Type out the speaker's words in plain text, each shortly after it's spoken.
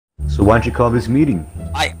So why don't you call this meeting?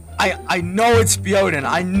 I know it's Bioden.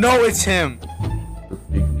 I know it's him.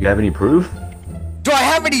 You have any proof? Do I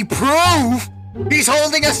have any proof? He's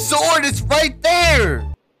holding a sword. It's right there.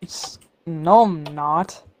 No, I'm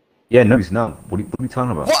not. Yeah, no, he's not. What are you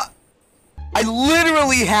talking about? What? I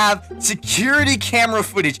literally have security camera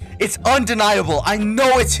footage. It's undeniable. I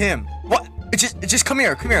know it's him. What? Just come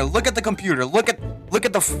here. Come here. Look at the computer. Look at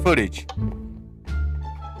the footage.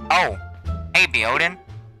 Oh, hey Bioden.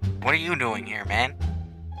 What are you doing here, man?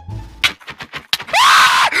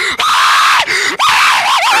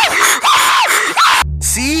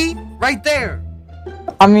 See? Right there.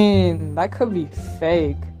 I mean, that could be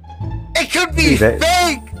fake. It could be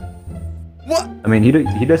fake. What? I mean,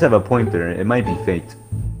 he does have a point there. It might be faked.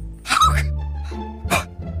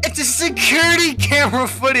 It's a security camera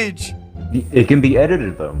footage. It can be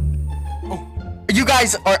edited though. Oh, you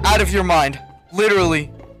guys are out of your mind.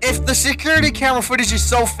 Literally. If the security camera footage is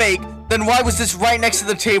so fake, then why was this right next to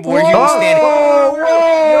the table where you were standing?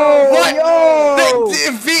 Whoa! What?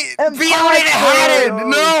 Bioden had it!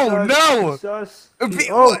 No!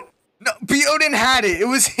 What? No, Bioden had it! It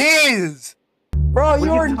was his! Bro,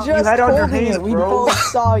 you were just holding it. We both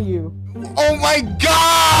saw you. Oh my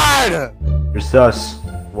god! You're sus.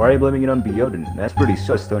 Why are you blaming it on Bioden? That's pretty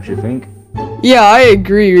sus, don't you think? Yeah, I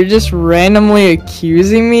agree. You're just randomly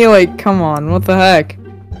accusing me? Like, come on, what the heck?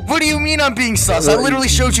 What do you mean I'm being sus? I literally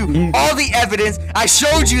showed you all the evidence. I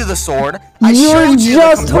showed you the sword. You were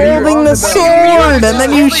just holding the sword, and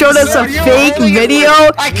then you showed us a fake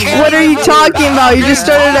video? What are you talking about? You just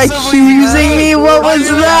started accusing me? What was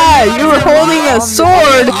that? You were holding a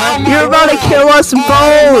sword. You're about to kill us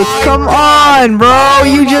both. Come on, bro.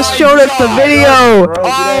 You just showed us the video.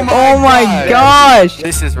 Oh my gosh.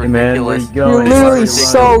 This is ridiculous. You're literally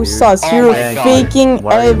so sus. You're faking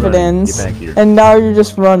evidence, and now you're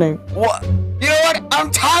just running. What? You know what? I'm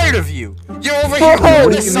tired of you. You're over Bro, here.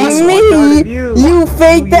 me? You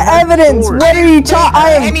faked the evidence. What are you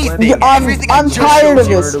talking? I'm tired of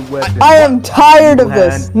this. I am tired of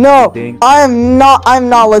this. No, I'm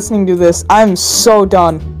not listening to this. I'm so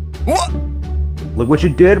done. What? Look what you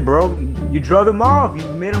did, bro. You drove him off. You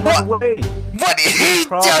made him run away. What? He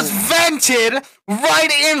just vented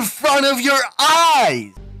right in front of your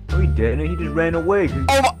eyes. No, he didn't. He just ran away.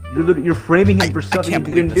 Oh, You're framing him for something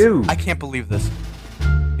he didn't do. I can't believe this. I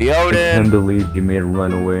Bioden. can't believe you made him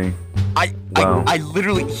run away. Wow. I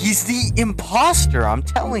literally, he's the imposter. I'm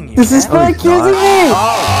telling you. This is for accusing me.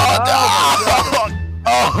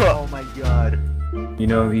 Oh my god. You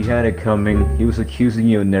know, he had it coming. He was accusing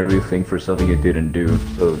you and everything for something you didn't do.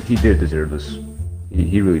 So he did deserve this.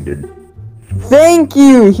 He really did. Thank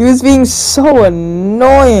you. He was being so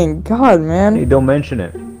annoying. God, man. Hey, don't mention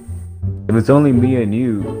it. If it's only me and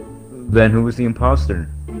you, then who was the imposter?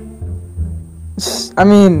 I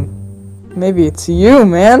mean, maybe it's you,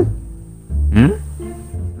 man. Hmm?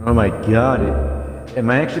 Oh my god. Am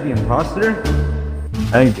I actually the imposter?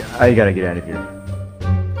 I gotta get out of here.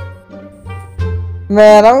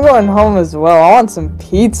 Man, I'm going home as well. I want some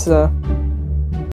pizza.